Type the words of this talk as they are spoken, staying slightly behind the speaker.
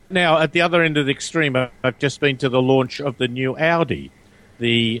Now, at the other end of the extreme, I've just been to the launch of the new Audi,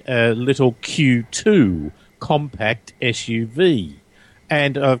 the little Q2 compact SUV.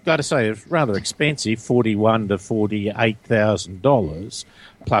 And I've got to say, it's rather expensive, $41,000 to $48,000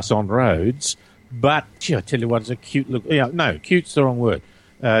 plus on roads. But, gee, I tell you what, it's a cute look. Yeah, no, cute's the wrong word.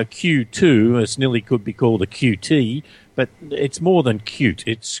 Q2, it nearly could be called a QT, but it's more than cute.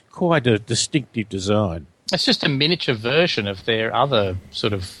 It's quite a distinctive design. It's just a miniature version of their other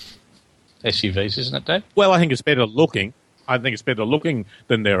sort of SUVs, isn't it, Dave? Well, I think it's better looking. I think it's better looking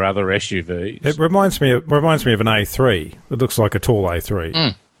than their other SUVs. It reminds me of an A3. It looks like a tall A3.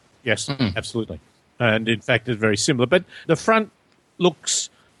 Mm. Yes, absolutely. And in fact, it's very similar. But the front looks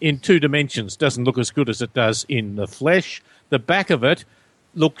in two dimensions, doesn't look as good as it does in the flesh. The back of it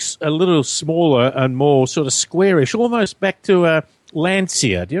looks a little smaller and more sort of squarish, almost back to a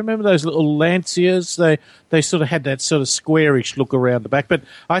Lancia. Do you remember those little Lancias? They sort of had that sort of squarish look around the back. But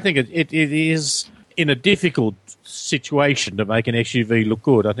I think it is in a difficult situation to make an SUV look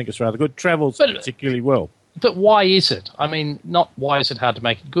good. I think it's rather good. Travels particularly well. But why is it? I mean, not why is it hard to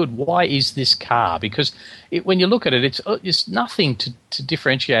make it good. Why is this car? Because when you look at it, it's nothing to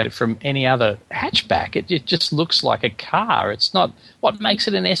differentiate it from any other hatchback. It just looks like a car. It's not. What makes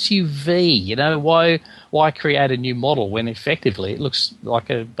it an SUV? You know, why create a new model when effectively it looks like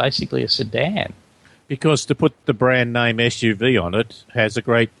basically a sedan? Because to put the brand name SUV on it has a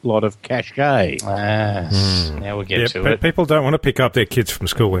great lot of cachet. Now we'll get to it. People don't want to pick up their kids from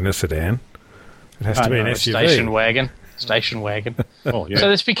school in a sedan. It has to be an SUV. Station wagon. Oh, yeah. So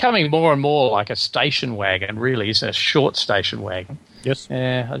it's becoming more and more like a station wagon, really. It's a short station wagon. Yes.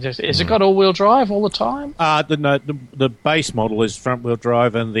 Has it got all-wheel drive all the time? The base model is front-wheel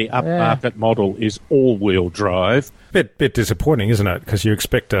drive and the upmarket model is all-wheel drive. Bit disappointing, isn't it? Because you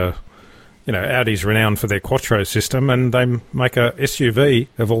expect Audi's renowned for their Quattro system, and they make a SUV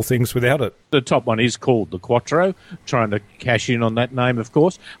of all things without it. The top one is called the Quattro, trying to cash in on that name, of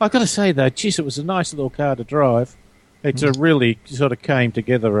course. I've got to say, though, geez, it was a nice little car to drive. It's a really sort of came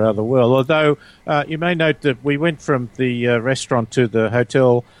together rather well. Although you may note that we went from the restaurant to the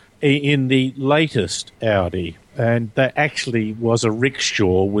hotel in the latest Audi, and that actually was a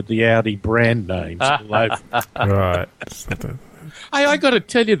rickshaw with the Audi brand names all over. Right. I got to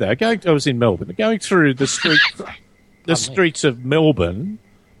tell you, though, I was in Melbourne, going through the streets of Melbourne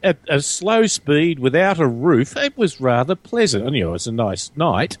at a slow speed without a roof, it was rather pleasant. And, it was a nice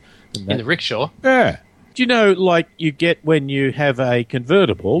night. In the rickshaw? Yeah. Do you know, like you get when you have a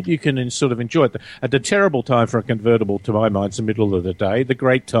convertible, you can sort of enjoy it. The terrible time for a convertible, to my mind, is the middle of the day. The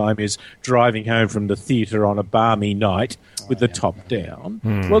great time is driving home from the theatre on a balmy night with the top down.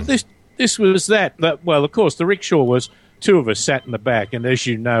 Well, this was that. Well, of course, the rickshaw was two of us sat in the back, and as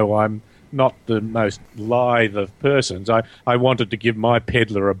you know, I'm not the most lithe of persons. I wanted to give my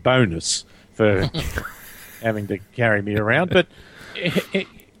peddler a bonus for having to carry me around, but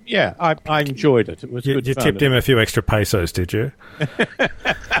I enjoyed it. It was good fun. You tipped him a few extra pesos, did you?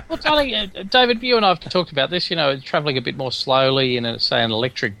 Well, darling, David, you and I have talked about this, travelling a bit more slowly in, say, an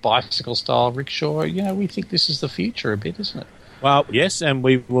electric bicycle-style rickshaw. We think this is the future a bit, isn't it? Well, yes, and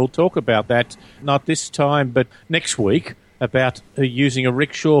we will talk about that, not this time, but next week, about using a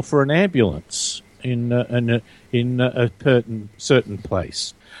rickshaw for an ambulance in a certain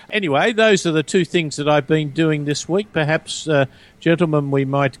place. Anyway, those are the two things that I've been doing this week. Perhaps, gentlemen, we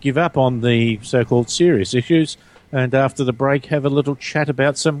might give up on the so-called serious issues and after the break have a little chat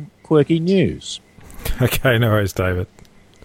about some quirky news. Okay, no worries, David.